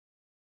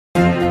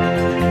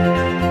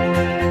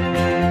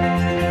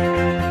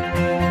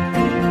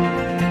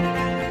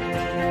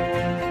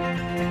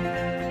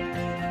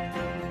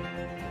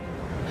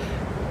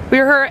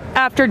We're here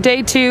after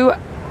day 2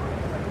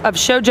 of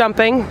show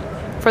jumping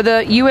for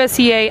the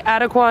USEA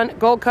Adequan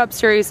Gold Cup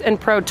Series and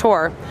Pro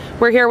Tour.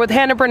 We're here with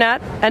Hannah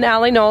Burnett and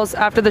Allie Knowles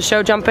after the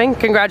show jumping.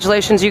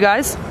 Congratulations, you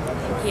guys.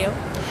 Thank you.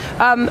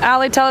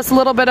 Allie, tell us a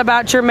little bit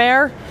about your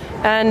mare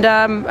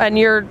and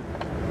your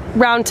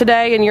round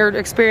today and your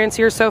experience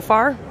here so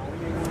far.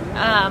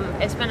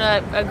 It's been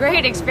a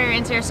great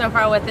experience here so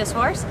far with this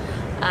horse.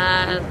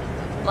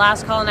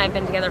 Last Call and I have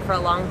been together for a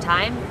long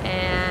time,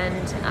 and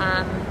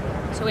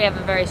so we have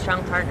a very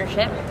strong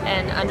partnership,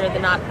 and under the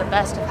not the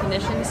best of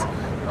conditions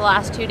the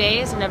last 2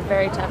 days in a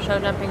very tough show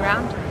jumping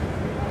round,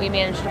 we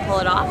managed to pull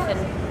it off,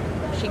 and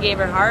she gave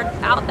her heart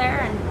out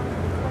there, and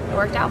it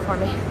worked out for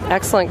me.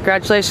 Excellent,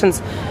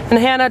 congratulations. And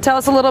Hannah, tell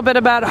us a little bit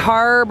about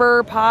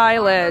Harbor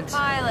Pilot.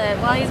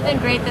 Well, he's been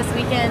great this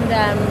weekend.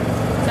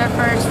 It's our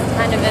first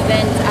kind of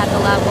event at the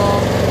level,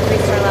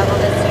 3-star level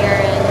this year,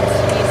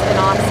 and he's been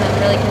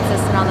awesome, really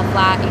consistent on the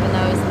flat, even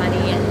though it was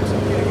muddy,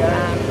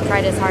 and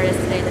tried his hardest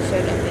today in the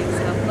show jumping.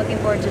 So looking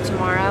forward to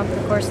tomorrow.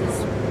 The course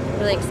is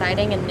really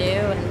exciting and new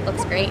and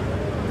looks great.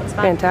 Looks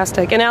fun.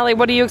 Fantastic. And Allie,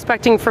 what are you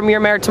expecting from your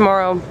mare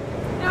tomorrow?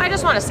 I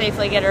just want to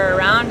safely get her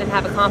around and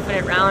have a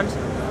confident round,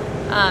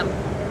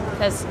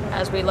 because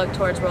as we look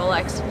towards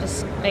Rolex,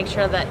 just make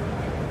sure that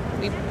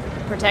we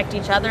protect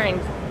each other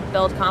and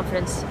build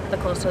confidence the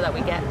closer that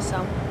we get. So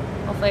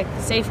hopefully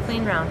a safe,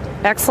 clean round.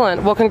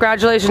 Excellent. Well,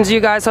 congratulations,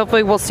 you guys.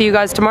 Hopefully we'll see you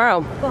guys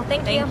tomorrow. Cool.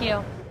 Thank you. Thank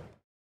you.